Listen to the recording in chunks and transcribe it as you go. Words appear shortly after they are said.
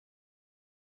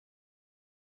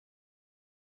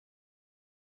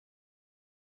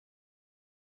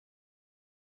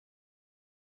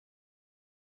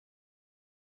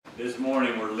This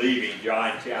morning we're leaving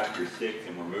John chapter 6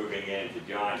 and we're moving into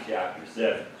John chapter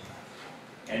 7.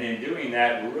 And in doing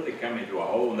that, we're really coming to a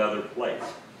whole other place,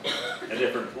 a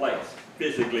different place,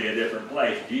 physically a different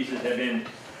place. Jesus had been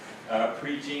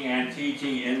preaching and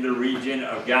teaching in the region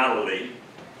of Galilee,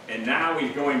 and now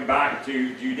he's going back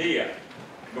to Judea,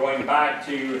 going back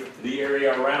to the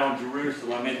area around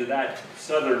Jerusalem, into that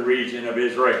southern region of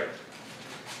Israel.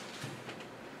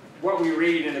 What we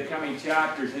read in the coming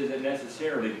chapters isn't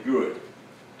necessarily good,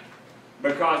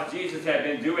 because Jesus had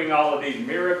been doing all of these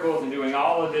miracles and doing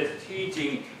all of this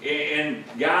teaching in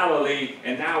Galilee,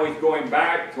 and now he's going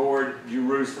back toward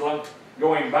Jerusalem,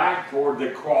 going back toward the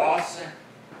cross.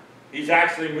 He's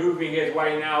actually moving his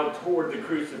way now toward the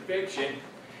crucifixion.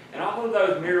 And all of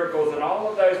those miracles and all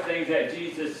of those things that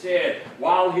Jesus said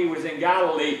while he was in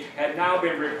Galilee had now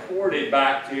been reported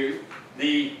back to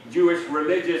the Jewish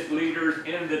religious leaders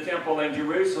in the temple in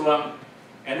Jerusalem.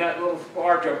 And that little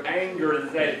spark of anger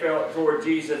that they felt toward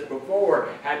Jesus before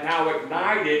had now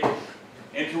ignited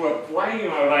into a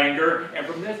flame of anger. And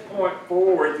from this point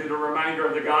forward through the remainder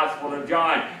of the Gospel of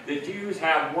John, the Jews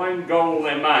have one goal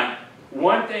in mind.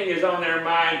 One thing is on their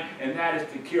mind, and that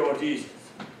is to kill Jesus.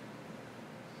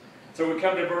 So we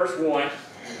come to verse 1.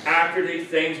 After these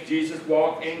things, Jesus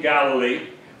walked in Galilee,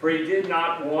 for he did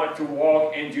not want to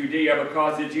walk in Judea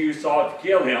because the Jews sought to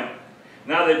kill him.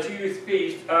 Now the Jews'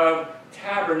 feast of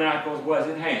Tabernacles was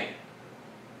at hand.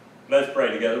 Let's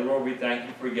pray together. Lord, we thank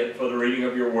you for the reading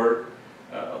of your word.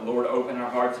 Lord, open our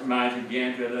hearts and minds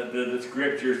again to the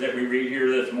scriptures that we read here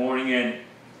this morning and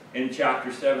in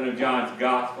chapter 7 of John's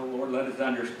Gospel. Lord, let us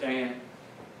understand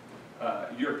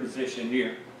your position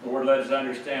here. Lord, let us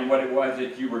understand what it was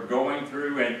that you were going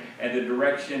through and the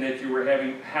direction that you were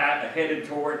headed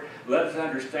toward. Let us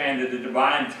understand the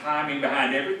divine timing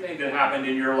behind everything that happened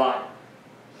in your life.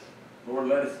 Lord,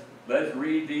 let us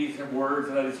read these words,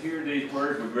 and let us hear these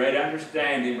words with great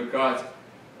understanding, because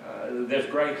there's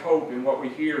great hope in what we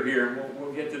hear here.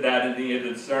 We'll get to that at the end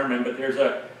of the sermon, but there's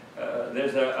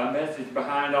a message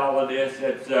behind all of this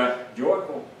that's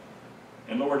joyful.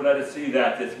 And Lord, let us see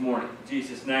that this morning. In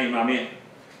Jesus' name, amen.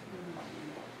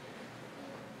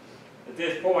 At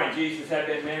this point, Jesus had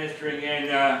been ministering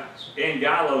in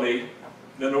Galilee,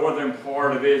 the northern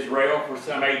part of Israel, for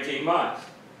some 18 months.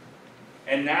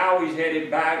 And now he's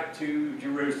headed back to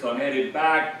Jerusalem, headed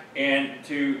back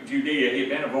into Judea. He'd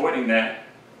been avoiding that.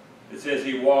 It says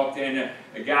he walked in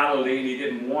Galilee and he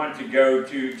didn't want to go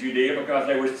to Judea because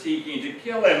they were seeking to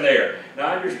kill him there. Now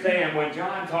understand, when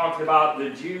John talks about the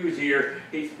Jews here,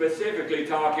 he's specifically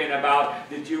talking about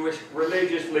the Jewish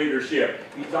religious leadership.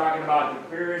 He's talking about the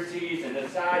Pharisees and the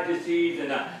Sadducees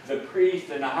and the priests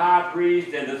and the high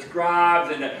priest and the scribes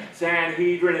and the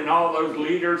Sanhedrin and all those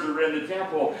leaders who were in the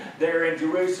temple there in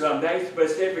Jerusalem. They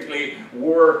specifically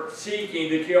were seeking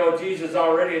to kill Jesus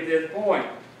already at this point.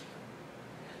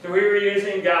 So here he is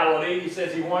in Galilee. He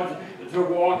says he wants to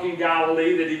walk in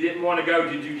Galilee, that he didn't want to go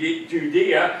to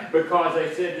Judea because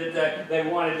they said that they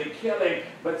wanted to kill him.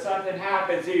 But something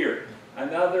happens here.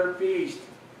 Another feast.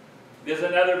 There's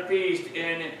another feast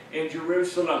in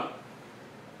Jerusalem.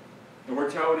 And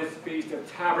we're told it's the Feast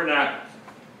of Tabernacles.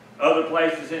 Other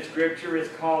places in Scripture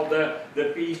it's called the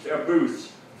Feast of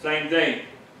Booths. Same thing.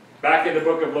 Back in the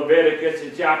book of Leviticus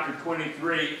in chapter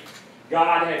 23,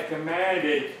 God had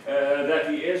commanded that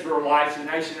the Israelites, the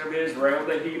nation of Israel,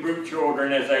 the Hebrew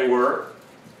children as they were,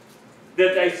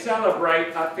 that they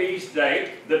celebrate a feast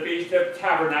day, the Feast of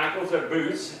Tabernacles, of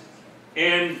Booths,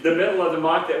 in the middle of the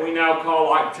month that we now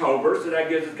call October. So that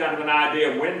gives us kind of an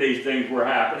idea of when these things were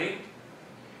happening.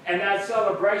 And that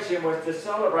celebration was to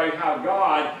celebrate how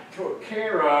God took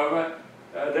care of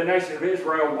the nation of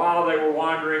Israel while they were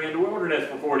wandering in the wilderness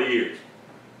for 40 years.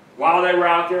 While they were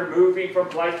out there moving from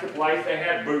place to place, they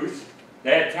had booths,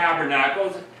 they had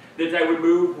tabernacles that they would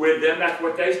move with them. That's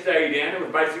what they stayed in. It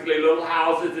was basically little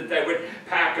houses that they would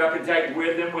pack up and take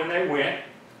with them when they went.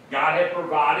 God had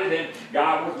provided, and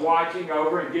God was watching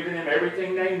over and giving them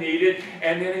everything they needed.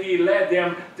 And then he led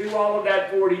them through all of that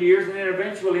 40 years and then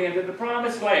eventually into the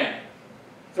Promised Land.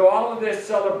 So all of this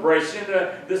celebration,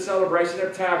 the celebration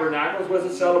of tabernacles, was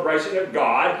a celebration of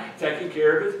God taking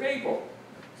care of his people.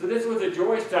 So this was a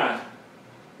joyous time.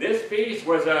 This feast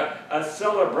was a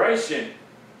celebration.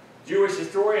 Jewish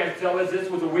historians tell us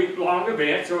this was a week-long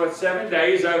event, so it's 7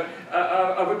 days of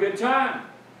a good time.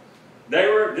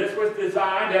 This was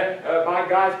designed by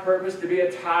God's purpose to be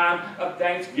a time of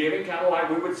thanksgiving, kind of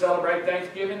like we would celebrate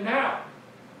Thanksgiving now.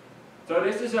 So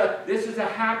this is a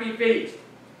happy feast.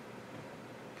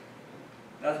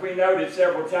 As we noted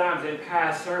several times in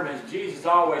past sermons, Jesus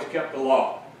always kept the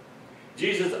law.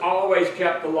 Jesus always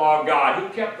kept the law of God.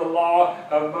 He kept the law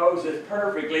of Moses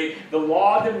perfectly. The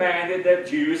law demanded that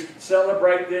Jews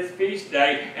celebrate this feast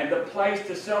day, and the place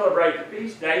to celebrate the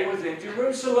feast day was in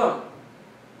Jerusalem.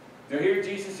 So here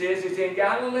Jesus is, he's in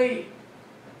Galilee.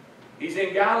 He's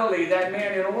in Galilee. That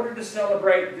man, in order to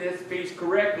celebrate this feast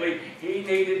correctly, he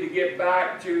needed to get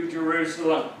back to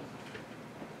Jerusalem.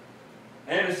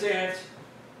 And in a sense,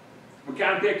 we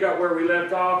kind of pick up where we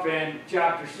left off in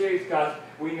chapter 6, because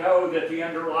we know that the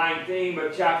underlying theme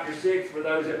of chapter 6, for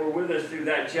those that were with us through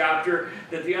that chapter,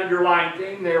 that the underlying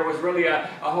theme there was really a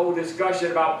whole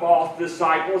discussion about false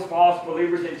disciples, false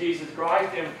believers in Jesus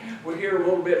Christ. And we'll hear a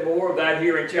little bit more of that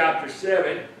here in chapter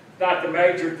 7. Not the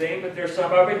major theme, but there's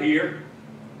some of it here.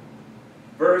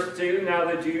 Verse 2, now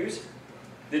the Jews'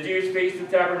 feast of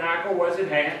tabernacle was at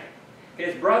hand.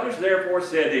 His brothers therefore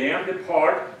said to him,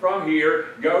 depart from here,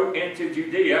 go into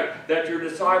Judea, that your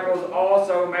disciples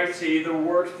also may see the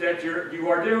works that you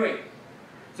are doing.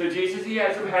 So Jesus, he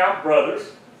had some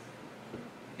half-brothers.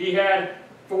 He had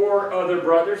 4 other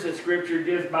brothers that Scripture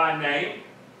gives by name,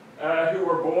 who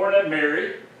were born of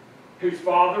Mary, whose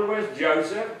father was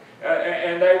Joseph,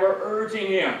 and they were urging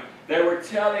him. They were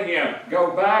telling him,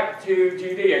 go back to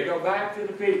Judea, go back to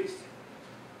the feast.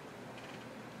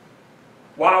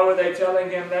 Why were they telling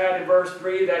him that? In verse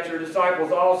 3, that your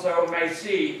disciples also may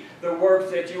see the works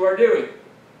that you are doing.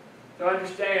 To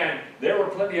understand, there were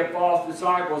plenty of false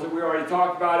disciples that we already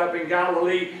talked about up in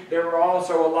Galilee. There were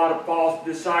also a lot of false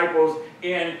disciples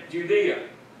in Judea,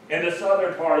 in the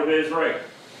southern part of Israel.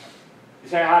 You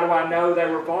say, how do I know they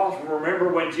were false? Well,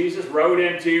 remember when Jesus rode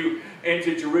into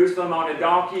Jerusalem on a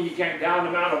donkey, he came down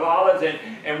the Mount of Olives,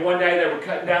 and one day they were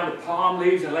cutting down the palm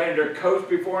leaves and laying their coats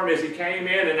before him as he came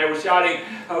in, and they were shouting,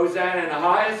 Hosanna in the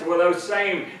highest. Well, those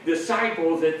same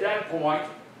disciples at that point,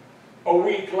 a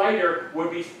week later, would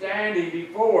be standing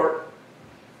before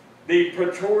the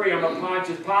praetorium of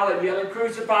Pontius Pilate yelling,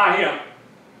 crucify him.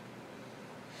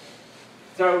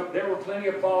 So there were plenty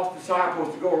of false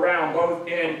disciples to go around, both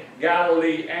in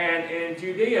Galilee and in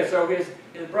Judea. So his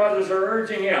brothers are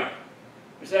urging him.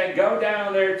 They're saying, go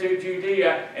down there to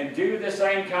Judea and do the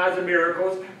same kinds of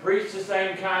miracles, preach the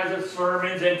same kinds of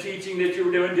sermons and teaching that you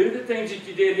were doing. Do the things that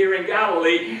you did here in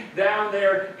Galilee, down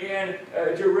there in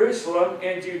Jerusalem,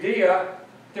 in Judea,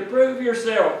 to prove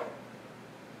yourself.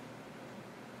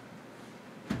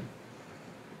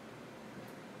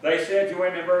 They said to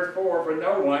him in verse 4, for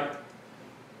no one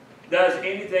does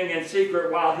anything in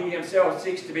secret while he himself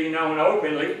seeks to be known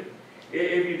openly.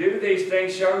 If you do these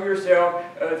things, show yourself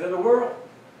to the world.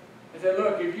 They said,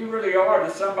 look, if you really are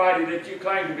somebody that you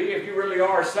claim to be, if you really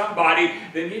are somebody,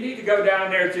 then you need to go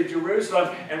down there to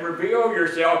Jerusalem and reveal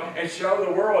yourself and show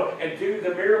the world and do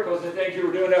the miracles and things you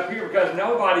were doing up here, because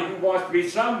nobody who wants to be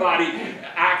somebody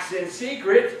acts in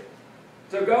secret.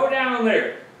 So go down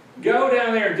there. Go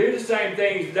down there and do the same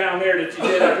things down there that you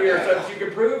did up here, so that you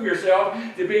can prove yourself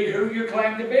to be who you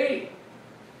claim to be.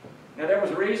 Now there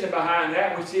was a reason behind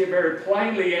that. We see it very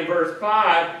plainly in verse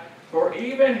 5. For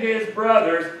even his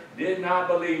brothers did not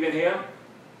believe in him.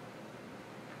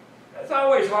 It's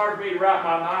always hard for me to wrap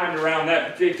my mind around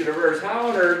that particular verse. How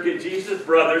on earth could Jesus'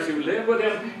 brothers, who lived with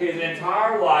him his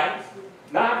entire life,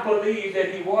 not believe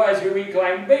that he was who he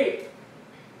claimed to be?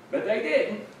 But they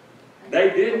didn't.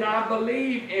 They did not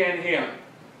believe in him.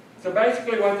 So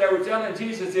basically what they were telling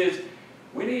Jesus is,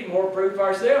 we need more proof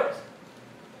ourselves.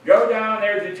 Go down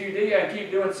there to Judea and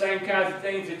keep doing the same kinds of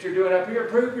things that you're doing up here.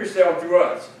 Prove yourself to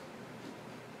us.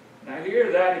 And I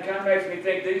hear that, and it kind of makes me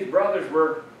think these brothers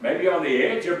were maybe on the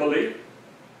edge of belief.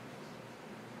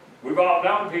 We've all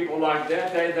known people like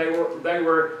that. They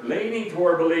were leaning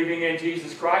toward believing in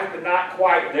Jesus Christ, but not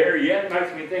quite there yet. It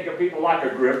makes me think of people like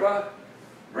Agrippa.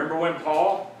 Remember when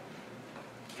Paul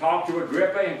talked to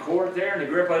Agrippa in court there, and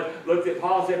Agrippa looked at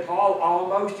Paul and said, Paul,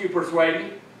 almost you persuade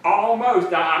me. Almost.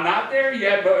 I'm not there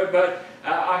yet, but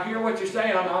I hear what you're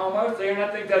saying. I'm almost there, and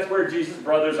I think that's where Jesus'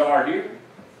 brothers are here.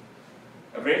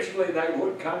 Eventually, they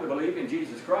would come to believe in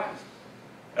Jesus Christ.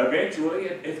 Eventually,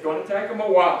 it's going to take them a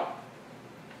while.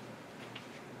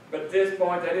 But at this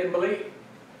point, they didn't believe.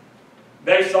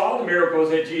 They saw the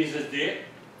miracles that Jesus did.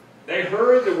 They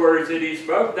heard the words that he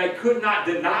spoke. They could not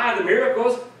deny the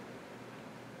miracles.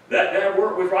 That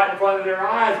work was right in front of their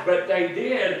eyes, but they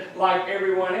did, like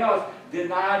everyone else,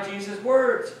 deny Jesus'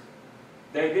 words.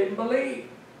 They didn't believe.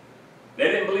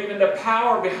 They didn't believe in the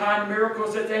power behind the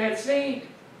miracles that they had seen.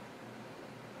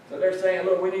 So they're saying,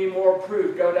 look, we need more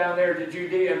proof. Go down there to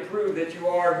Judea and prove that you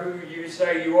are who you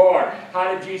say you are.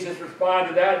 How did Jesus respond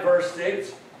to that? Verse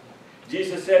 6.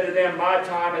 Jesus said to them, my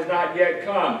time has not yet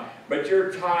come, but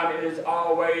your time is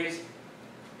always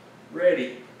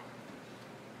ready.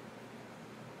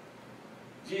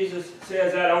 Jesus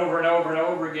says that over and over and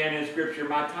over again in Scripture.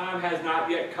 My time has not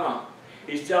yet come.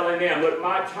 He's telling them, look,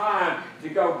 my time to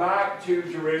go back to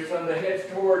Jerusalem, to head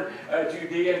toward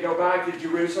Judea and go back to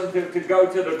Jerusalem, to go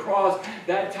to the cross,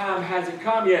 that time hasn't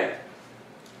come yet.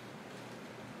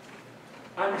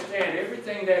 Understand,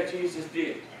 everything that Jesus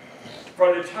did,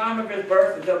 from the time of his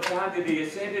birth until the time that he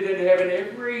ascended into heaven,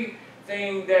 everything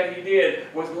that he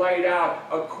did was laid out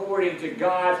according to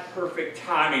God's perfect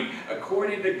timing,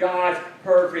 according to God's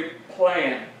perfect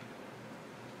plan.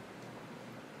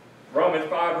 Romans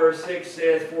 5 verse 6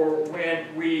 says, for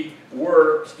when we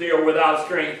were still without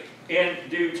strength, in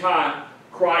due time,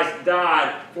 Christ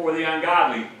died for the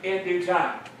ungodly. In due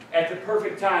time. At the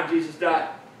perfect time, Jesus died.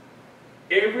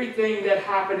 Everything that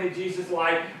happened in Jesus'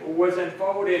 life was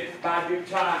unfolded by due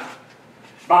time,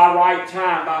 by right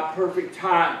time, by perfect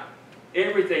time.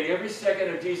 Everything, every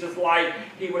second of Jesus' life,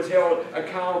 he was held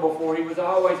accountable for. He was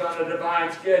always on a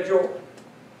divine schedule.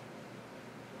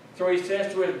 So he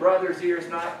says to his brothers here, it's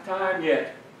not time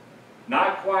yet.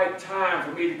 Not quite time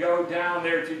for me to go down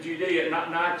there to Judea.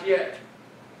 Not yet.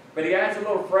 But he adds a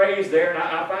little phrase there, and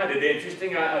I find it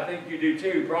interesting. I think you do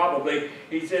too, probably.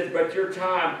 He says, but your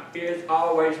time is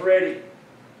always ready.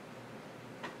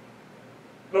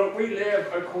 Look, we live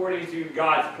according to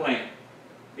God's plan.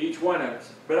 Each one of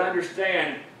us. But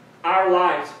understand, our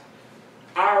lives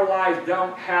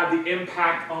don't have the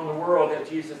impact on the world that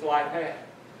Jesus' life had.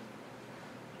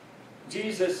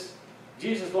 Jesus'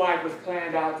 life was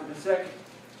planned out to the second.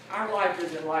 Our life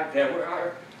isn't like that.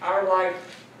 Our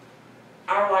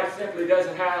life simply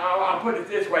doesn't have, I'll put it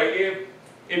this way,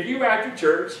 if you after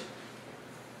church,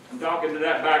 I'm talking to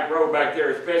that back row back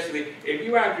there especially, if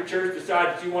you after church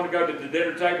decide that you want to go to the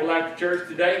dinner table after church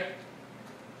today,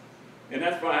 then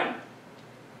that's fine.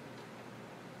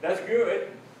 That's good.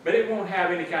 But it won't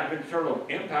have any kind of internal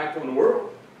impact on the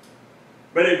world.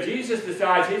 But if Jesus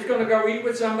decides he's going to go eat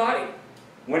with somebody,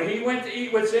 when he went to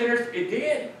eat with sinners, it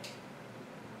did.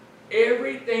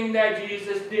 Everything that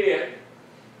Jesus did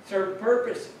served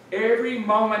purpose. Every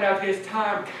moment of his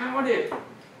time counted.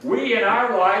 We in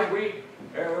our lives, we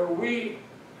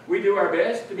do our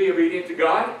best to be obedient to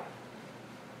God.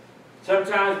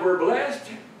 Sometimes we're blessed.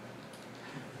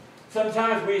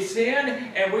 Sometimes we sin,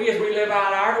 and as we live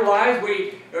out our lives,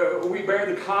 we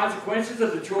bear the consequences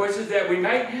of the choices that we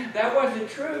make. That wasn't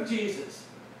true of Jesus.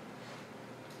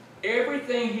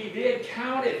 Everything he did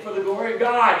counted for the glory of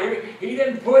God. He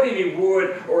didn't put any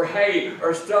wood or hay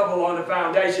or stubble on the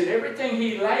foundation. Everything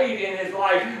he laid in his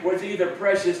life was either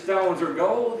precious stones or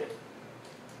gold.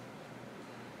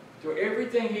 So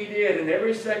everything he did and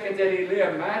every second that he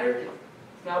lived mattered.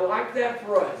 It's not like that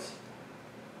for us.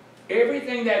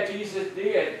 Everything that Jesus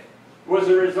did was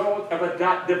a result of a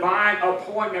divine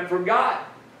appointment from God.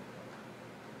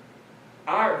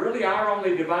 Our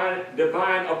only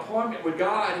divine appointment with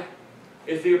God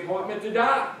is the appointment to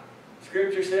die.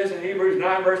 Scripture says in Hebrews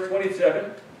 9 verse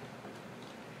 27,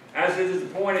 as it is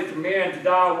appointed to men to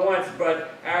die once,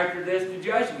 but after this the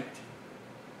judgment.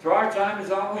 So our time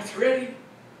is always ready.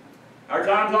 Our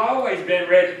time's always been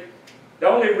ready. The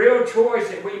only real choice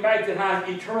that we make that has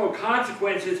eternal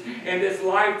consequences in this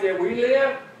life that we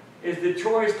live is the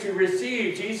choice to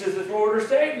receive Jesus as Lord or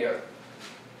Savior.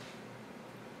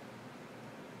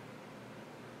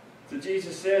 So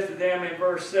Jesus says to them in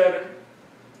verse 7,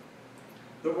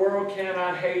 the world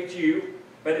cannot hate you,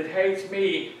 but it hates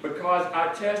me because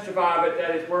I testify of it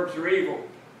that its works are evil.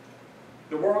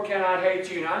 The world cannot hate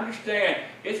you. Now understand,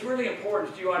 it's really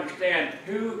important that you understand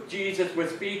who Jesus was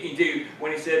speaking to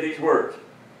when he said these words.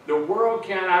 The world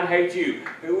cannot hate you.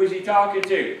 Who was he talking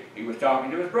to? He was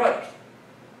talking to his brothers.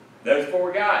 Those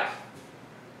four guys.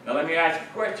 Now let me ask you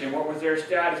a question. What was their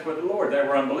status with the Lord? They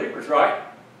were unbelievers, right?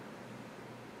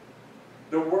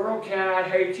 The world cannot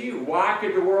hate you. Why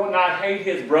could the world not hate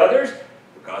his brothers?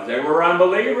 Because they were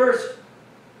unbelievers.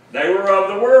 They were of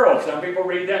the world. Some people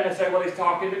read that and say, well, he's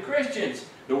talking to Christians.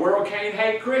 The world can't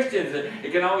hate Christians.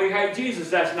 It can only hate Jesus.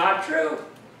 That's not true.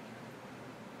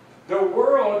 The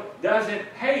world doesn't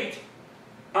hate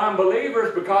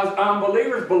unbelievers because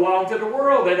unbelievers belong to the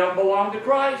world. They don't belong to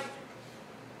Christ.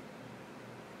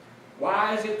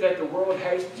 Why is it that the world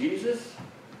hates Jesus?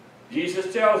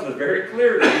 Jesus tells us very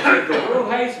clearly, he says, the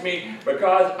world hates me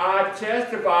because I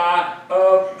testify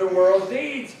of the world's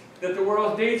deeds, that the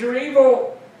world's deeds are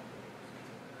evil.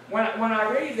 When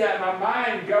I read that, my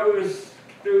mind goes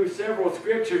through several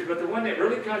scriptures, but the one that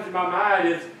really comes to my mind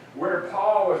is where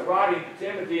Paul was writing to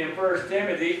Timothy in 1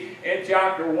 Timothy in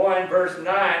chapter 1 verse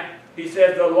 9. He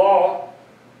says the law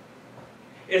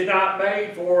is not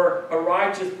made for a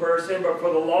righteous person but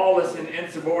for the lawless and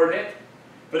insubordinate,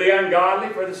 for the ungodly,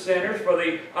 for the sinners, for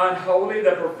the unholy,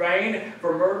 the profane,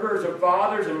 for murderers of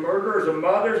fathers and murderers of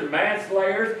mothers and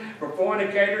manslayers, for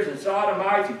fornicators and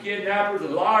sodomites and kidnappers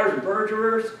and liars and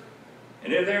perjurers.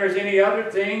 And if there is any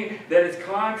other thing that is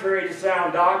contrary to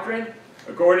sound doctrine,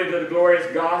 according to the glorious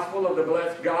gospel of the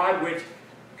blessed God, which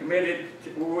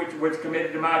was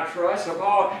committed to my trust. So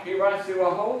Paul, he runs through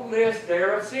a whole list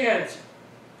there of sins.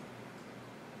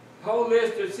 Whole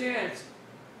list of sins.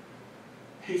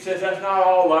 He says that's not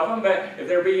all of them, but if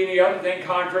there be any other thing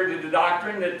contrary to the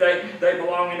doctrine, that they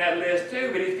belong in that list too.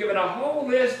 But he's given a whole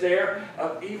list there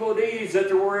of evil deeds that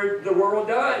the world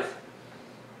does.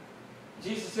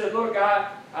 Jesus said, look,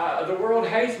 the world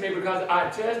hates me because I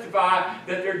testify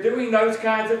that they're doing those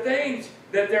kinds of things,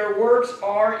 that their works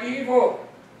are evil.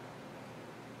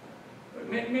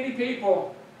 But many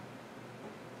people,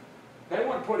 they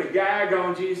want to put a gag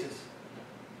on Jesus.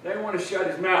 They want to shut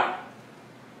his mouth.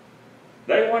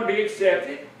 They want to be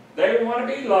accepted. They want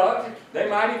to be loved. They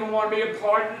might even want to be a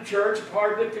part of the church, a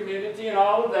part of the community and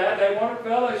all of that. They want a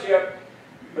fellowship.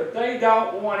 But they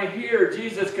don't want to hear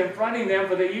Jesus confronting them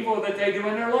for the evil that they do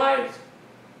in their lives.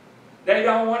 They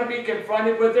don't want to be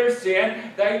confronted with their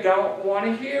sin. They don't want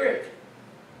to hear it.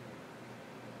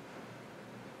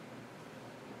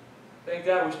 I think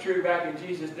that was true back in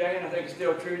Jesus' day, and I think it's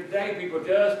still true today. People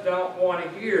just don't want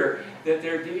to hear that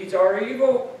their deeds are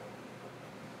evil.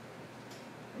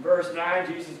 In verse 9,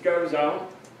 Jesus goes on.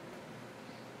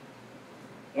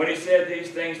 When he said these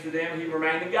things to them, he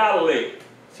remained in Galilee.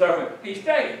 So he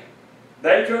stayed.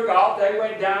 They took off. They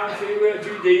went down to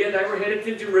Judea. They were headed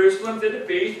to Jerusalem to the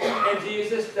feast. And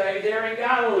Jesus stayed there in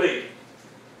Galilee.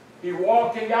 He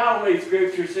walked in Galilee,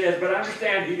 Scripture says. But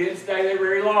understand, he didn't stay there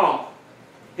very long.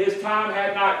 His time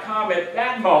had not come at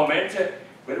that moment.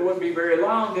 But it wouldn't be very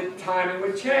long that the timing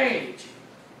would change.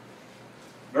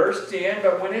 Verse 10,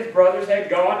 but when his brothers had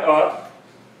gone up,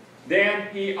 then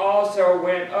he also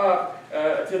went up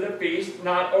to the feast,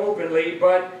 not openly,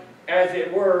 but as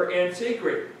it were in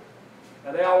secret.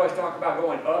 Now they always talk about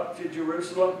going up to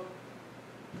Jerusalem.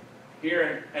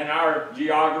 Here in our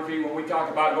geography, when we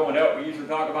talk about going up, we usually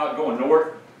talk about going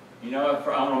north. You know,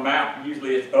 on a map,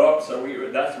 usually it's up, so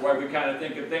that's the way we kind of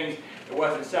think of things. It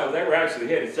wasn't so. They were actually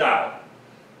headed south.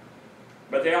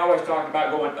 But they always talk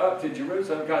about going up to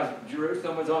Jerusalem because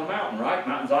Jerusalem was on a mountain, right?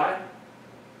 Mount Zion.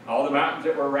 All the mountains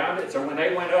that were around it. So when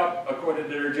they went up, according to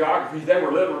their geography, they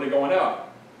were literally going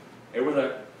up. It was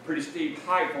a pretty steep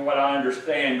height from what I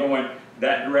understand, going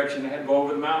that direction. They had to go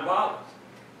over the Mount of Olives.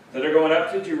 So they're going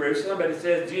up to Jerusalem, but it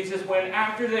says Jesus went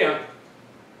after them.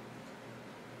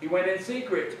 He went in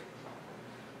secret.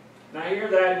 Now I hear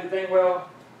that and you think, well,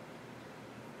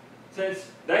 since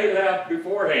they left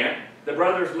beforehand, the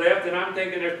brothers left, and I'm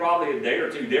thinking there's probably a day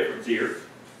or two difference here.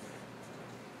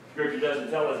 Scripture doesn't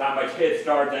tell us how much head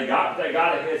start they got, but they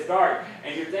got a head start.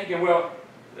 And you're thinking, well,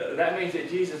 that means that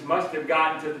Jesus must have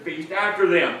gotten to the feast after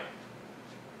them.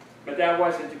 But that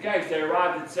wasn't the case. They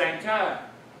arrived at the same time.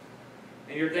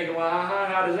 And you're thinking, well,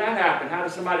 how does that happen? How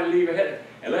does somebody leave ahead?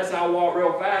 Unless I walk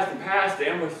real fast and pass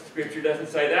them, which Scripture doesn't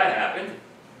say that happened.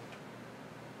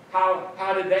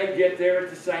 How did they get there at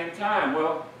the same time?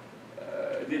 Well,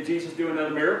 did Jesus do another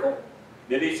miracle?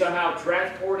 Did he somehow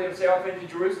transport himself into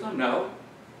Jerusalem? No.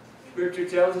 Scripture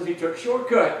tells us he took a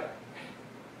shortcut.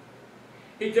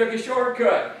 He took a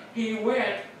shortcut. He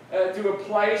went to a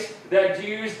place that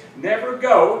Jews never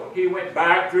go. He went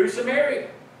back through Samaria.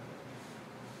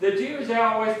 The Jews, they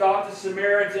always thought the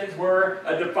Samaritans were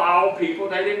a defiled people.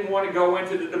 They didn't want to go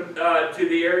into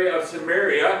the area of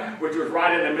Samaria, which was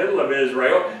right in the middle of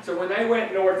Israel. So when they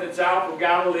went north and south from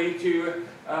Galilee to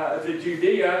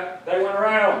Judea, they went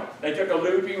around. They took a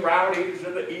looping route either to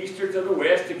the east or to the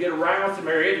west to get around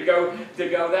Samaria to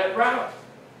go that route.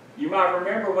 You might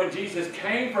remember when Jesus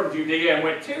came from Judea and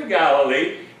went to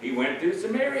Galilee, he went through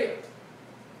Samaria.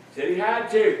 He said he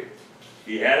had to.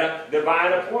 He had a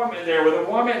divine appointment there with a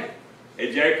woman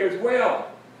at Jacob's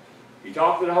well. He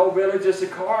talked to the whole village of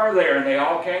Sychar there, and they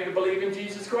all came to believe in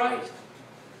Jesus Christ.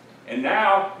 And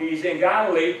now he's in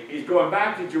Galilee. He's going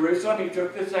back to Jerusalem. He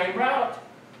took the same route,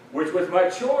 which was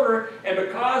much shorter, and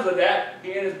because of that,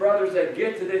 he and his brothers had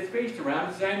get to this feast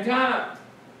around the same time.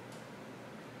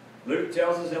 Luke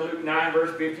tells us in Luke 9,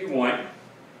 verse 51,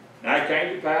 now it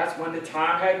came to pass when the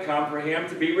time had come for him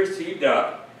to be received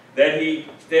up, that he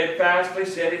steadfastly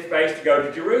set his face to go to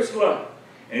Jerusalem.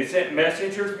 And he sent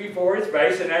messengers before his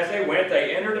face, and as they went,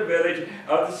 they entered the village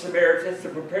of the Samaritans to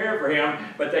prepare for him,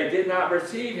 but they did not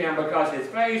receive him because his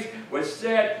face was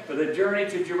set for the journey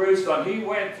to Jerusalem. He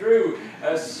went through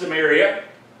Samaria,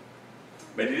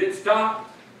 but he didn't stop.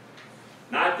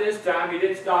 Not this time. He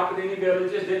didn't stop at any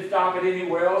villages, didn't stop at any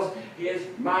wells. His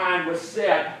mind was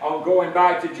set on going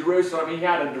back to Jerusalem. He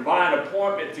had a divine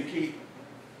appointment to keep.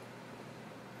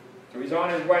 So he's on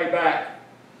his way back,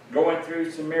 going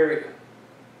through Samaria.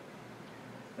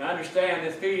 Now understand,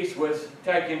 this feast was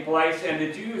taking place, and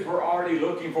the Jews were already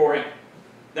looking for him.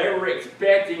 They were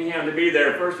expecting him to be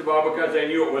there, first of all, because they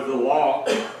knew it was the law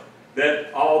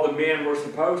that all the men were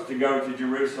supposed to go to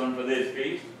Jerusalem for this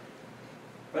feast.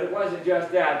 But it wasn't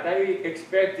just that. They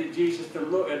expected Jesus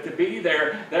to be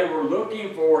there. They were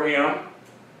looking for him,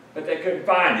 but they couldn't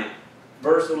find him.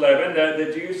 Verse 11,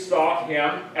 the Jews sought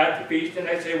him at the feast, and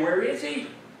they said, "Where is he?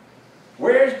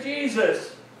 Where's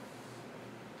Jesus?"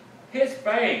 His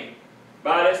fame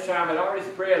by this time had already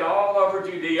spread all over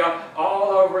Judea, all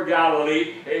over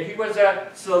Galilee. He was a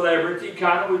celebrity,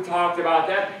 kind of. We talked about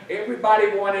that.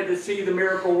 Everybody wanted to see the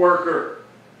miracle worker.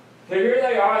 So here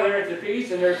they are, they're at the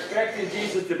feast, and they're expecting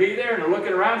Jesus to be there, and they're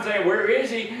looking around saying, "Where is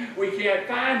he? We can't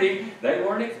find him." They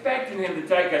weren't expecting him to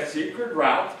take a secret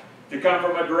route, to come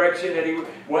from a direction that he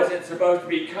wasn't supposed to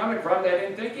be coming from. They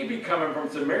didn't think he'd be coming from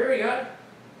Samaria.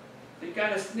 He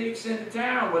kind of sneaks into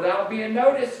town without being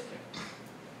noticed.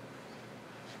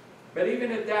 But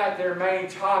even at that, their main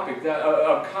topic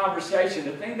of conversation,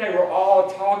 the thing they were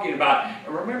all talking about,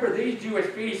 and remember, these Jewish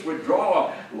feasts would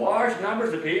draw large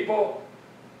numbers of people.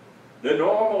 The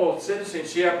normal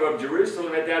citizenship of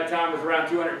Jerusalem at that time was around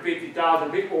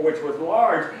 250,000 people, which was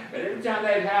large. And every time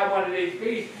they'd have one of these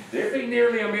feasts, there'd be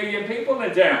nearly 1 million people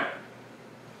in town.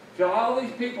 So all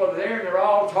these people are there, and they're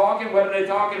all talking. What are they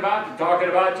talking about? They're talking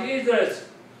about Jesus.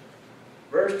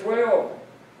 Verse 12.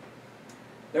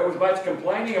 There was much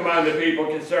complaining among the people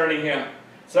concerning him.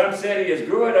 Some said he is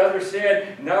good. Others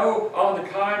said, no, on the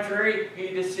contrary, he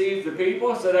deceives the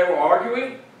people. So they were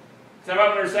arguing. Some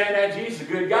of them are saying that Jesus is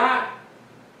a good guy.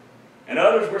 And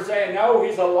others were saying, no,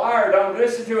 he's a liar. Don't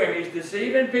listen to him. He's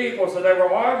deceiving people. So they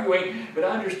were arguing. But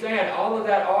understand, all of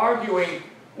that arguing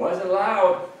wasn't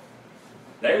loud.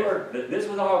 This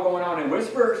was all going on in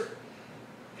whispers.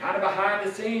 Kind of behind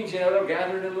the scenes, they're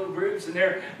gathered in little groups, and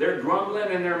they're grumbling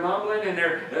and they're mumbling and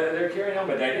they're carrying on.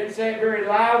 But they didn't say it very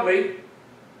loudly.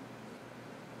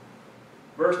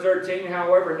 Verse 13,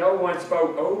 however, no one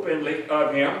spoke openly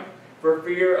of him for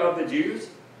fear of the Jews.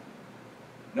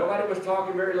 Nobody was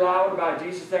talking very loud about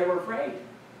Jesus. They were afraid.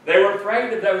 They were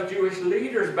afraid of those Jewish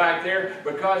leaders back there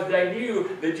because they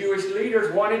knew the Jewish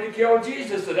leaders wanted to kill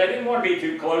Jesus, so they didn't want to be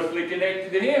too closely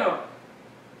connected to him.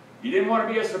 You didn't want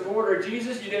to be a supporter of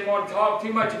Jesus. You didn't want to talk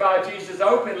too much about Jesus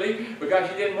openly because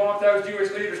you didn't want those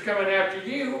Jewish leaders coming after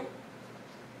you.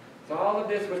 So all of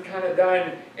this was kind of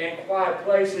done in quiet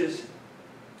places.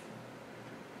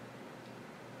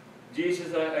 Jesus,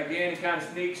 again, kind of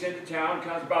sneaks into town,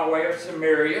 comes by way of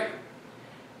Samaria.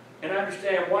 And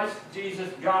understand, once Jesus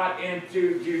got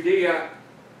into Judea,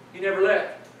 he never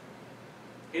left.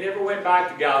 He never went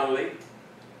back to Galilee.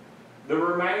 The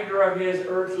remainder of his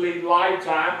earthly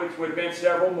lifetime, which would have been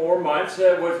several more months,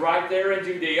 was right there in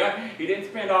Judea. He didn't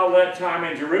spend all that time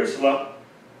in Jerusalem.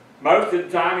 Most of the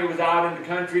time he was out in the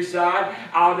countryside,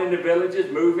 out in the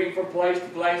villages, moving from place to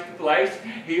place to place.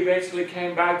 He eventually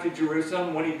came back to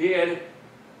Jerusalem. When he did,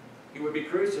 he would be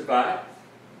crucified.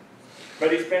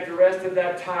 But he spent the rest of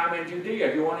that time in Judea.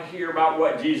 If you want to hear about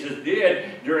what Jesus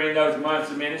did during those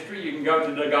months of ministry, you can go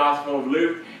to the Gospel of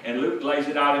Luke, and Luke lays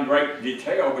it out in great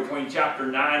detail between chapter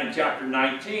 9 and chapter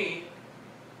 19.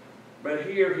 But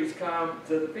here he's come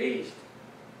to the feast.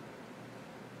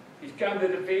 He's come to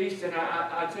the feast, and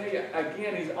I tell you,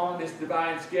 again, he's on this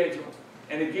divine schedule.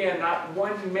 And again, not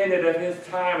 1 minute of his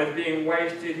time is being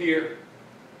wasted here.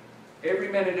 Every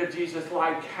minute of Jesus'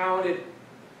 life counted,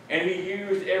 and he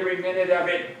used every minute of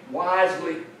it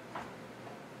wisely.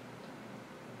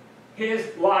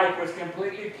 His life was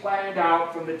completely planned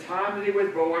out from the time that he was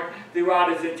born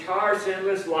throughout his entire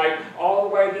sinless life, all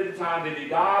the way to the time that he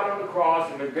died on the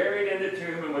cross and was buried in the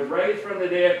tomb and was raised from the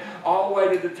dead, all the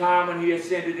way to the time when he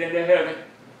ascended into heaven,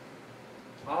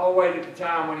 all the way to the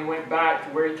time when he went back to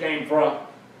where he came from.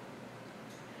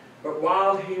 But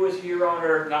while he was here on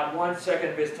earth, not 1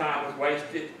 second of his time was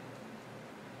wasted.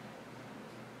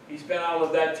 He spent all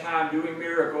of that time doing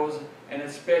miracles, and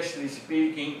especially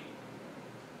speaking,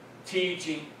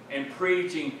 teaching, and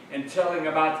preaching, and telling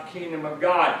about the kingdom of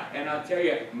God. And I'll tell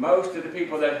you, most of the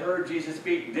people that heard Jesus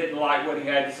speak didn't like what he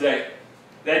had to say.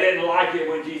 They didn't like it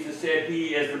when Jesus said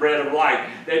he is the bread of life.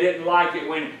 They didn't like it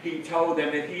when he told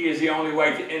them that he is the only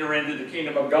way to enter into the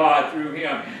kingdom of God through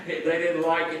him. They didn't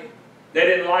like it. They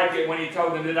didn't like it when he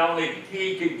told them that only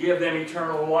he could give them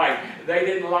eternal life. They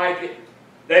didn't like it.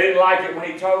 They didn't like it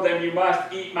when he told them, you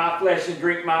must eat my flesh and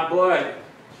drink my blood.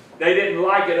 They didn't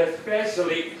like it,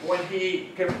 especially when he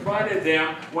confronted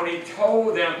them, when he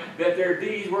told them that their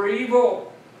deeds were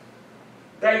evil.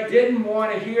 They didn't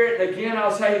want to hear it. And again,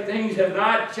 I'll say things have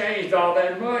not changed all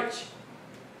that much.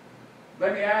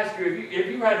 Let me ask you, if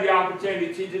you had the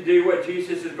opportunity to do what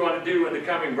Jesus is going to do in the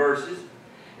coming verses,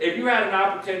 if you had an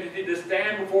opportunity to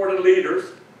stand before the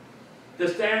leaders, to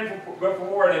stand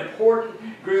before an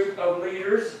important group of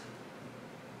leaders,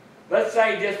 let's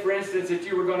say just for instance that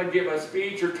you were going to give a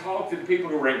speech or talk to the people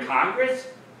who were in Congress,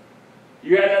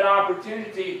 you had that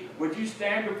opportunity, would you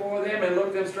stand before them and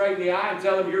look them straight in the eye and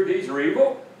tell them your deeds are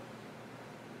evil?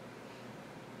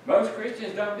 Most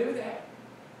Christians don't do that.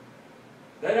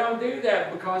 They don't do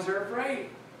that because they're afraid.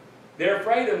 They're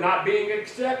afraid of not being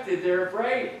accepted. They're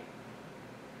afraid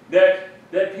that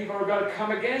people are going to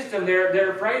come against them.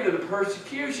 They're afraid of the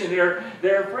persecution.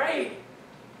 They're afraid.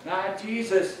 Not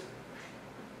Jesus.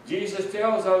 Jesus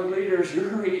tells those leaders,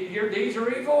 your deeds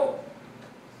are evil.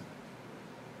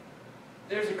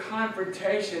 There's a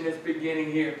confrontation that's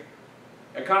beginning here.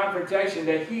 A confrontation.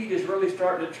 The heat is really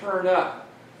starting to turn up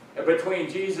between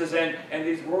Jesus and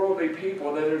these worldly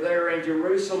people that are there in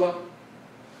Jerusalem.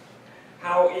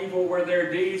 How evil were their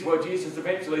deeds? Well, Jesus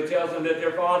eventually tells them that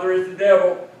their father is the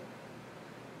devil.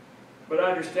 But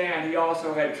understand, he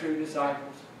also had true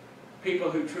disciples, people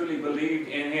who truly believed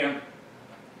in him.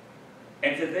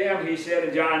 And to them, he said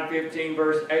in John 15,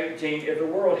 verse 18, if the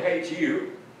world hates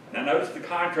you, now notice the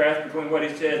contrast between what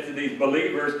he says to these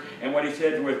believers and what he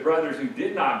said to his brothers who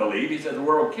did not believe. He says the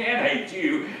world can hate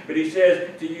you, but he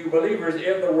says to you believers,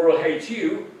 if the world hates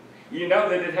you, you know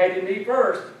that it hated me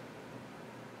first.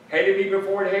 Hated me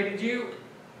before it hated you.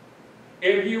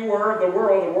 If you were of the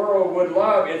world would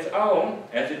love its own,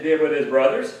 as it did with his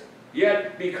brothers.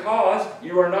 Yet because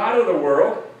you are not of the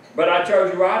world, but I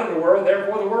chose you out of the world,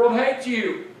 therefore the world hates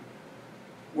you.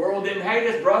 The world didn't hate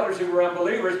his brothers who were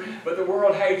unbelievers, but the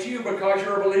world hates you because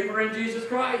you're a believer in Jesus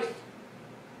Christ.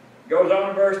 Goes on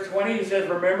in verse 20, he says,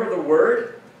 remember the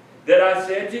word that I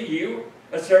said to you,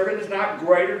 a servant is not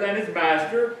greater than his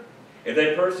master. If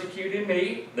they persecuted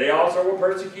me, they also will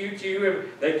persecute you.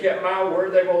 If they kept my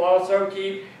word, they will also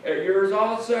keep yours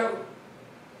also.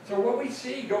 So what we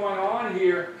see going on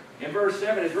here in verse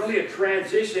 7 is really a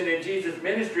transition in Jesus'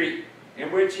 ministry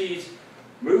in which he's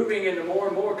moving into more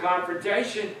and more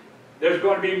confrontation. There's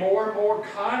going to be more and more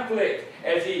conflict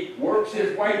as he works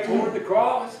his way toward the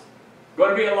cross.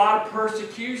 Going to be a lot of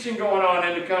persecution going on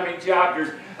in the coming chapters.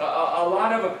 A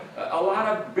lot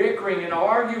of bickering and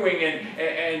arguing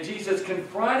and Jesus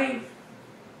confronting.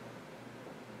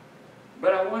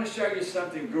 But I want to show you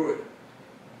something good.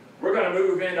 We're going to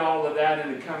move into all of that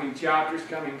in the coming chapters,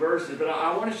 coming verses. But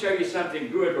I want to show you something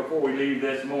good before we leave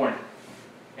this morning.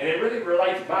 And it really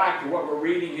relates back to what we're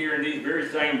reading here in these very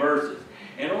same verses.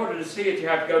 In order to see it, you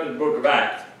have to go to the book of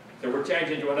Acts. So we're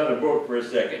changing to another book for a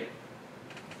second.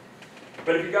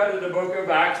 But if you go to the book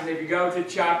of Acts, and if you go to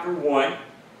chapter 1,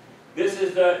 this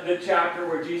is the chapter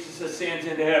where Jesus ascends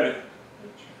into heaven.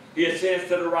 He ascends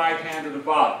to the right hand of the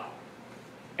Father.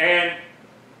 And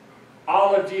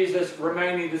all of Jesus'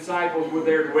 remaining disciples were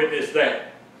there to witness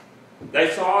that. They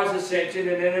saw his ascension,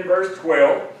 and then in verse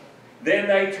 12, then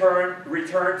they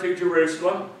returned to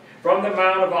Jerusalem from the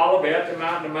Mount of Olivet, the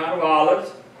Mount of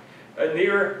Olives,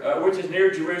 which is near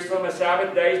Jerusalem, a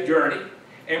Sabbath day's journey.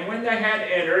 And when they had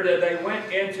entered, they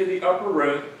went into the upper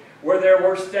room where there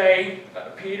were staying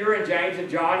Peter and James and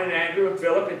John and Andrew and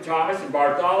Philip and Thomas and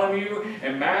Bartholomew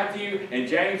and Matthew and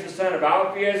James the son of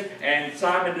Alphaeus and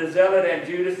Simon the Zealot and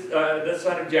Judas the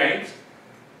son of James.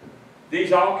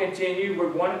 These all continued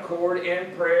with one accord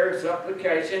in prayer and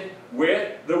supplication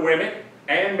with the women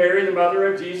and Mary the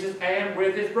mother of Jesus and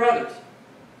with his brothers.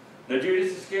 Now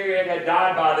Judas Iscariot had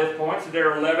died by this point, so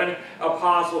there are 11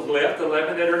 apostles left,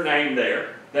 11 that are named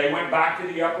there. They went back to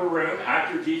the upper room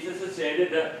after Jesus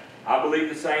ascended, I believe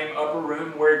the same upper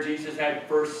room where Jesus had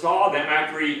first saw them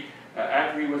after he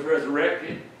was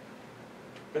resurrected.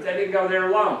 But they didn't go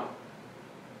there alone.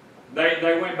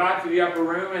 They went back to the upper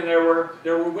room, and there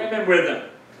were women with them.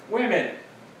 Women.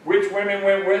 Which women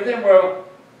went with them? Well,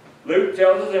 Luke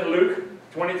tells us in Luke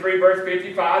 23 verse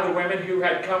 55, the women who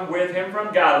had come with him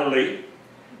from Galilee.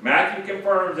 Matthew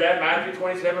confirms that. Matthew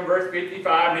 27 verse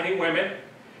 55, many women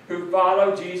who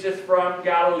followed Jesus from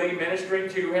Galilee ministering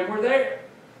to him were there.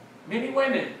 Many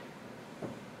women.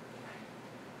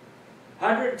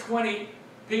 120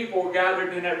 people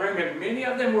gathered in that room, and many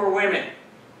of them were women.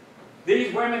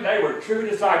 These women, they were true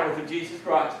disciples of Jesus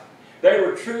Christ. They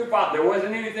were true. There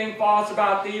wasn't anything false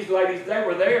about these ladies. They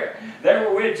were there. They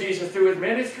were with Jesus through his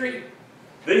ministry.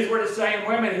 These were the same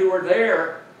women who were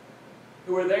there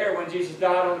when Jesus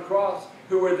died on the cross,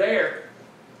 who were there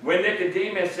When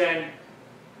Nicodemus and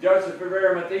Joseph of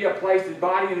Arimathea placed his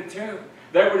body in the tomb,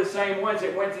 they were the same ones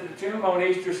that went to the tomb on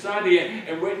Easter Sunday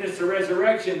and witnessed the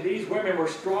resurrection. These women were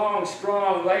strong,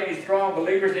 strong ladies, strong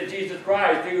believers in Jesus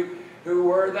Christ. Who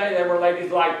were they? They were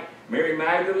ladies like Mary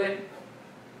Magdalene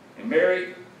and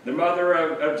Mary, the mother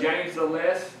of James the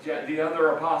Less, the other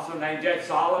apostle named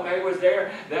Salome was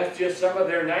there. That's just some of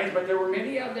their names, but there were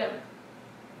many of them.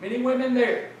 Many women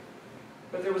there.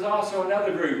 But there was also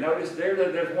another group. Notice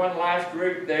there's one last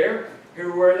group there.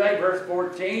 Who were they? Verse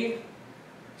 14.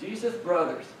 Jesus'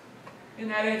 brothers. Isn't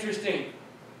that interesting?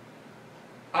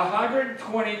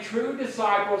 120 true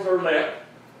disciples are left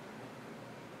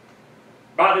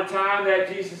by the time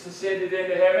that Jesus ascended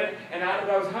into heaven. And out of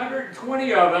those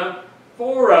 120 of them,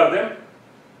 four of them,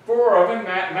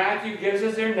 Matthew gives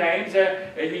us their names.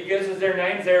 He gives us their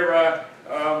names. They're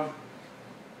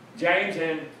James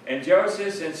and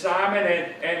Joseph and Simon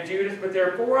and Judas. But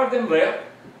there are four of them left.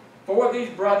 Four of these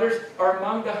brothers are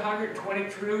among the 120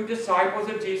 true disciples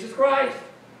of Jesus Christ.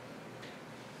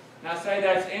 And I say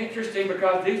that's interesting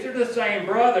because these are the same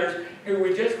brothers who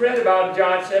we just read about in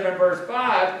John 7 verse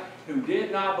 5 who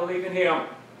did not believe in Him.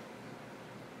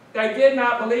 They did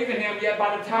not believe in Him, yet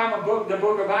by the time the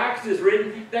book of Acts is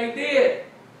written, they did.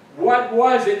 What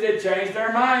was it that changed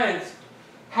their minds?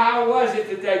 How was it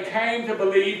that they came to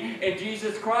believe in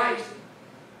Jesus Christ?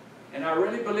 And I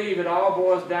really believe it all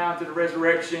boils down to the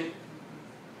resurrection,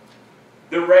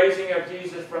 the raising of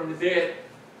Jesus from the dead.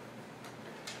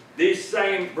 These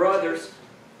same brothers,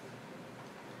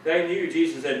 they knew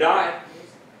Jesus had died.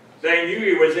 They knew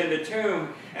He was in the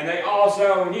tomb. And they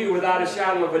also knew without a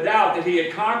shadow of a doubt that He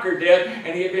had conquered death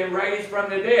and He had been raised from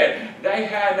the dead. They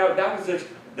had, that was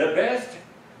the best,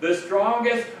 the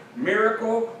strongest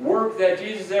miracle work that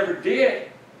Jesus ever did.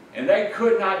 And they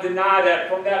could not deny that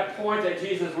from that point that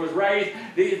Jesus was raised.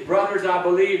 These brothers, I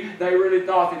believe, they really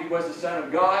thought that He was the Son of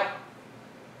God.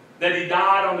 That He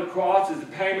died on the cross as a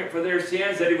payment for their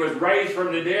sins. That He was raised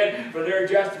from the dead for their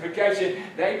justification.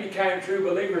 They became true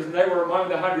believers, and they were among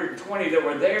the 120 that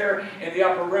were there in the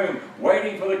upper room,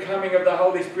 waiting for the coming of the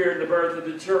Holy Spirit and the birth of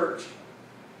the church.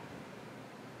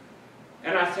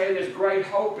 And I say there's great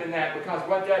hope in that, because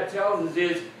what that tells us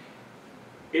is,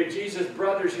 if Jesus'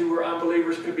 brothers who were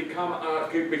unbelievers could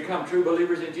become true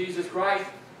believers in Jesus Christ,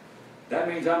 that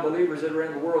means unbelievers that are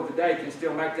in the world today can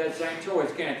still make that same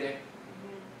choice, can't they?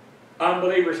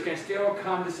 Unbelievers can still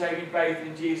come to saving faith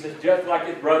in Jesus just like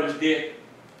His brothers did.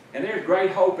 And there's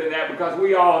great hope in that, because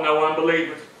we all know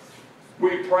unbelievers.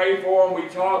 We pray for them, we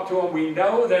talk to them, we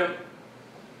know them.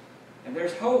 And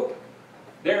there's hope.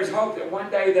 There's hope that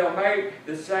one day they'll make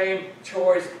the same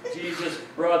choice Jesus'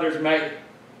 brothers made.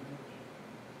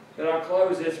 But I'll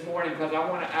close this morning because I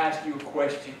want to ask you a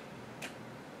question.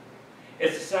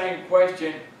 It's the same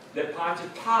question that Pontius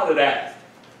Pilate asked.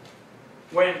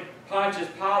 When Pontius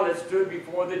Pilate stood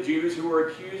before the Jews who were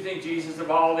accusing Jesus of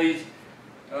all these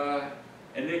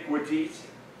iniquities.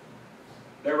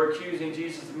 They were accusing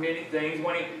Jesus of many things.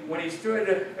 When he stood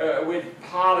with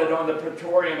Pilate on the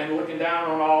praetorium and looking down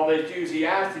on all these Jews, he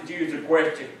asked the Jews a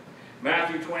question.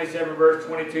 Matthew 27 verse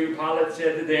 22, Pilate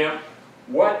said to them,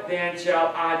 "What then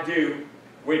shall I do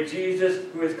with Jesus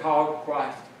who is called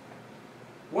Christ?"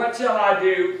 What shall I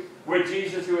do with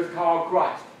Jesus who is called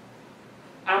Christ?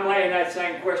 I'm laying that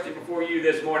same question before you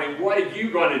this morning. What are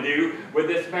you going to do with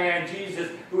this man Jesus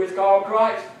who is called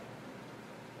Christ?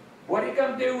 What are you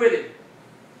going to do with it?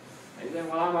 And then,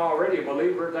 well, I'm already a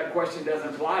believer. That question doesn't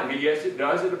apply to me. Yes, it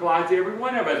does. It applies to every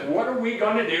one of us. What are we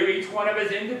going to do, each one of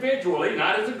us individually,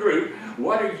 not as a group?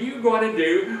 What are you going to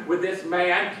do with this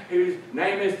man whose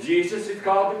name is Jesus, who's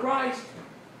called the Christ?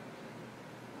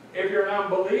 If you're an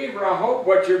unbeliever, I hope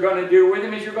what you're going to do with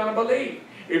him is you're going to believe.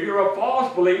 If you're a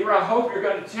false believer, I hope you're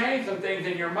going to change some things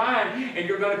in your mind and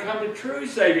you're going to come to true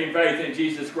saving faith in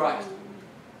Jesus Christ.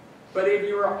 But if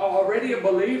you're already a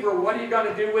believer, what are you going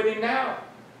to do with him now?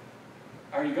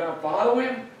 Are you going to follow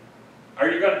him? Are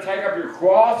you going to take up your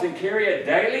cross and carry it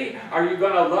daily? Are you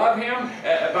going to love him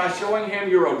by showing him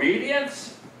your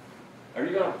obedience? Are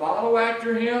you going to follow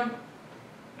after him?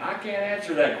 I can't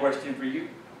answer that question for you.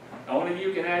 Only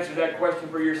you can answer that question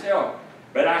for yourself.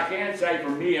 But I can say for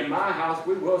me and my house,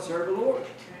 we will serve the Lord.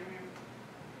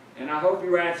 And I hope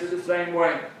you answer the same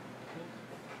way.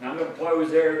 Now I'm going to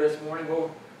close there this morning.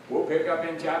 We'll pick up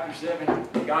in chapter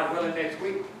 7, God willing, next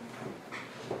week.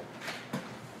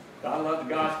 I love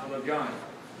the Gospel of John.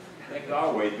 I think it's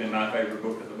always been my favorite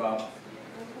book of the Bible.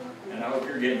 And I hope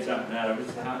you're getting something out of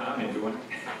it. I'm enjoying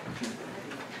it.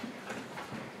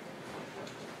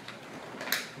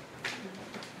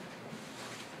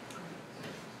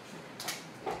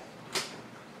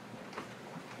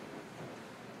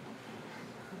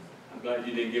 glad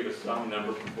you didn't give us some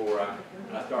number before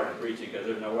I started preaching, because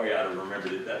there's no way I'd have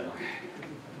remembered it that long.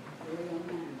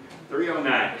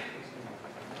 309.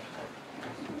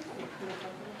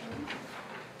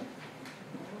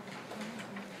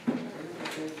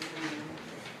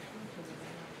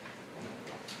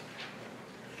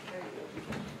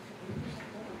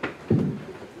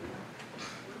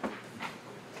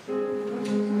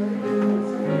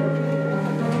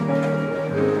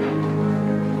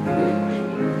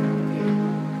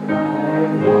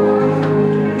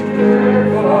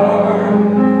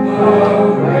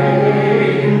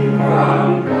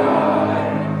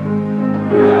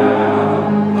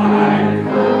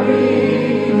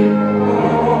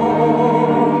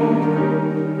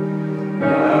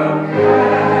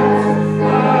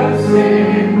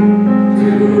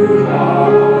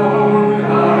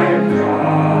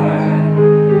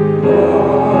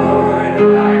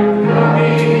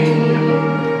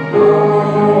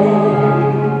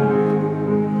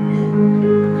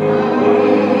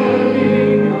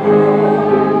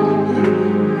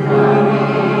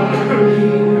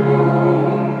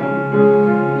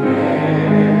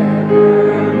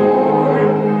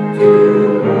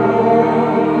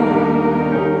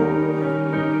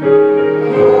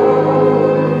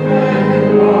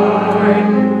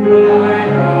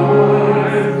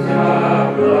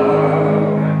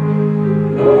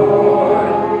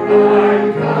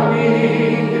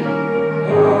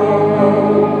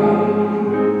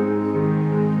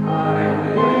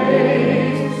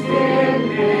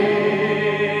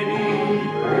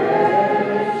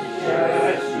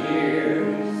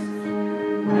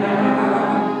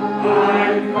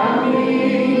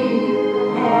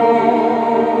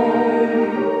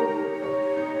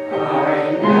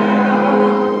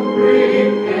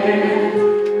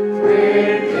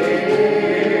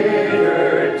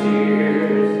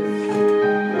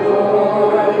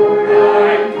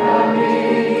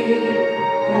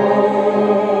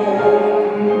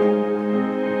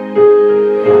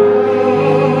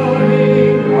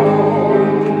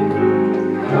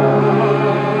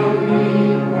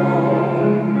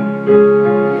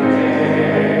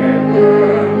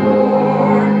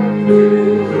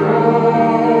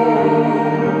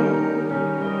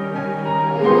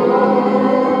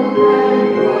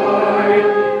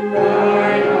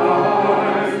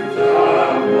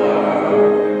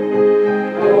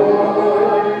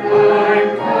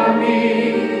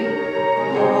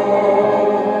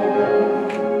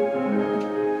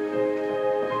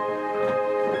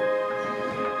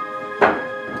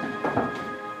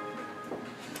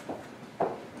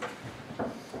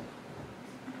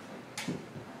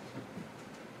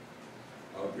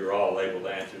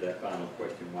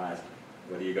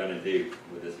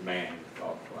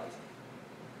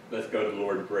 Let's go to the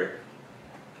Lord in prayer.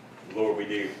 Lord, we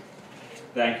do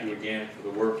thank you again for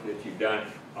the work that you've done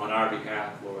on our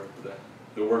behalf, Lord, for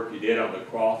the work you did on the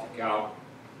cross at Calvary.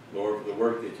 Lord, for the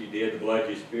work that you did, the blood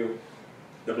you spilled,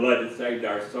 the blood that saved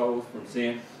our souls from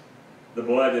sin, the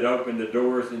blood that opened the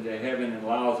doors into heaven and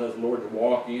allows us, Lord, to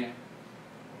walk in.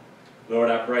 Lord,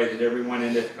 I pray that everyone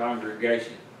in this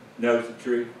congregation knows the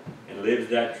truth and lives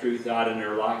that truth out in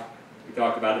their life. We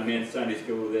talked about it in men's Sunday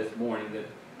school this morning, that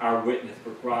our witness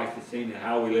for Christ is seen in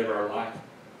how we live our lives,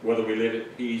 whether we live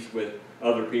at peace with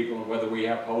other people and whether we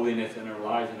have holiness in our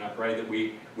lives. And I pray that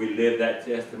we live that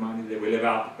testimony, that we live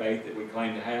out the faith that we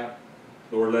claim to have.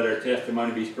 Lord, let our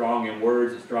testimony be strong in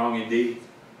words and strong in deeds.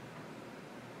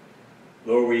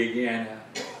 Lord, we again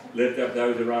lift up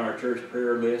those that are on our church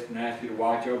prayer list and ask you to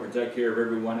watch over and take care of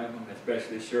every one of them,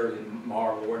 especially Shirley and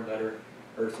Mara, Lord, let her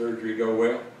surgery go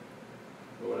well.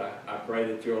 Lord, I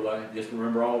pray that you'll just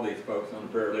remember all these folks on the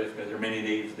prayer list, because there are many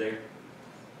needs there.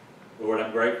 Lord,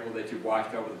 I'm grateful that you've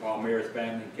watched over the Palmeiras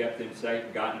family and kept them safe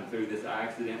and gotten them through this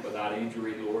accident without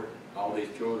injury, Lord. All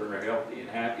these children are healthy and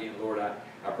happy, and Lord,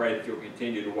 I pray that you'll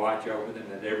continue to watch over them,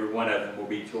 and that every one of them will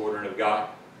be children of God.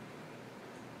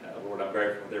 Lord, I'm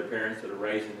grateful for their parents that are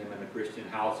raising them in a Christian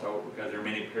household, because there are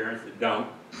many parents that don't.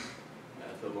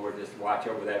 So Lord, just watch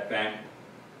over that family.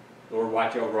 Lord,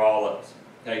 watch over all of us.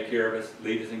 Take care of us,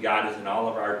 lead us and guide us in all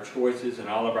of our choices and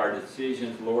all of our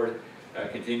decisions. Lord,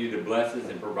 continue to bless us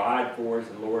and provide for us.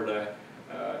 And Lord,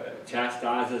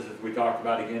 chastise us, as we talked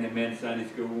about again in men's Sunday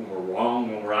school, when we're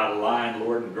wrong, when we're out of line,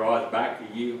 Lord, and draw us back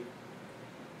to you.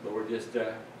 Lord, just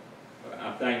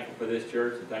I'm thankful for this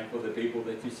church and thankful for the people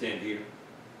that you send here.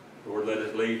 Lord, let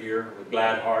us leave here with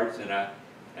glad hearts and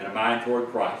a mind toward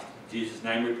Christ. In Jesus'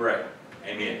 name we pray.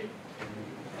 Amen.